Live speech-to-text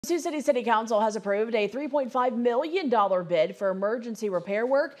Sioux City City Council has approved a $3.5 million bid for emergency repair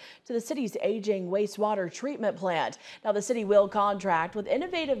work to the city's aging wastewater treatment plant. Now, the city will contract with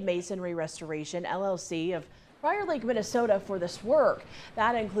Innovative Masonry Restoration, LLC of Prior Lake, Minnesota for this work.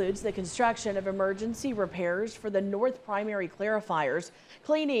 That includes the construction of emergency repairs for the north primary clarifiers,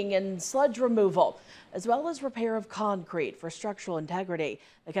 cleaning and sludge removal, as well as repair of concrete for structural integrity.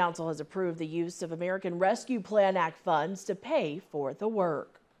 The council has approved the use of American Rescue Plan Act funds to pay for the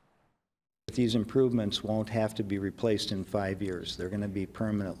work. These improvements won't have to be replaced in 5 years. They're going to be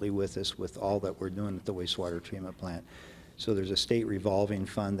permanently with us with all that we're doing at the wastewater treatment plant. So there's a state revolving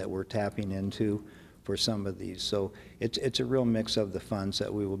fund that we're tapping into for some of these. So it's a real mix of the funds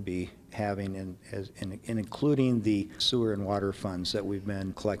that we will be having, and including the sewer and water funds that we've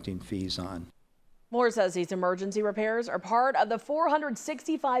been collecting fees on. Moore says these emergency repairs are part of the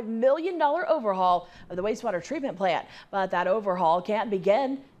 $465 million overhaul of the wastewater treatment plant. But that overhaul can't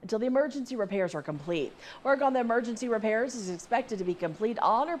begin until the emergency repairs are complete. Work on the emergency repairs is expected to be complete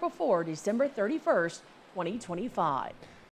on or before December 31st, 2025.